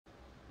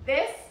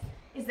This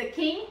is the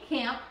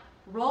KingCamp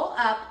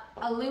roll-up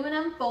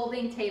aluminum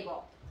folding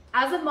table.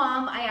 As a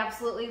mom, I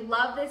absolutely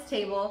love this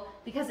table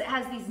because it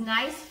has these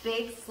nice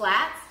big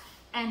slats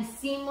and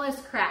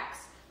seamless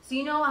cracks. So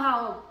you know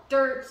how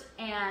dirt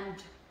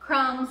and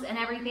crumbs and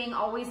everything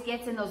always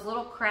gets in those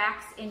little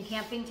cracks in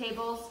camping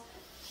tables?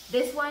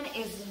 This one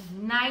is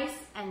nice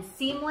and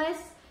seamless.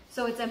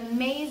 So it's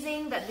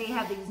amazing that they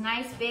have these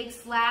nice big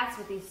slats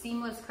with these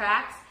seamless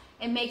cracks.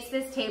 It makes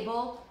this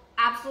table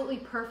absolutely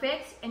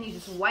perfect, and you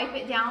just wipe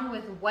it down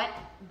with wet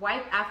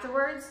wipe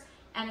afterwards,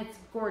 and it's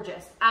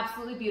gorgeous,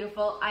 absolutely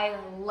beautiful. I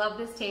love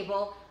this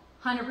table,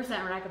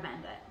 100%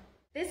 recommend it.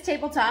 This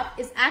tabletop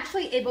is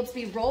actually able to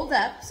be rolled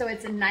up, so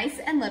it's nice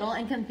and little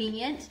and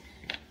convenient.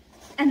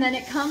 And then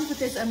it comes with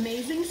this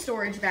amazing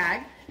storage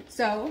bag.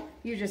 So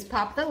you just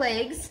pop the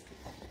legs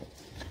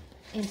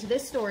into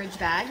this storage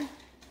bag,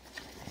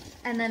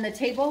 and then the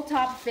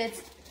tabletop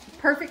fits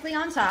perfectly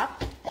on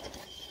top.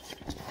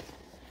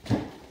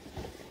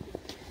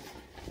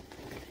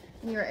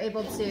 You're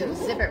able to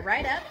zip it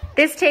right up.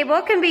 This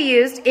table can be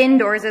used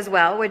indoors as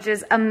well, which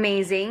is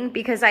amazing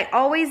because I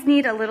always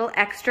need a little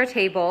extra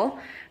table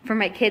for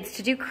my kids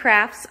to do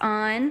crafts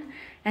on.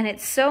 And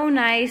it's so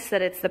nice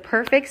that it's the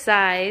perfect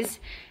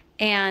size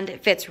and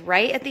it fits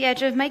right at the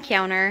edge of my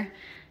counter,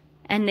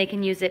 and they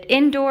can use it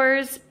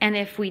indoors. And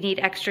if we need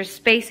extra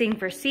spacing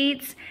for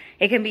seats,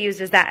 it can be used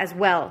as that as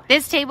well.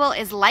 This table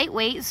is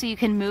lightweight, so you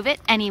can move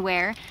it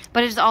anywhere,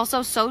 but it is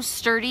also so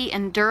sturdy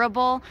and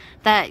durable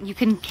that you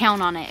can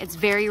count on it. It's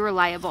very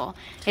reliable.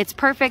 It's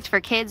perfect for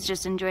kids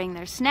just enjoying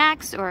their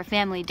snacks or a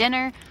family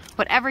dinner,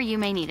 whatever you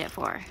may need it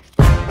for.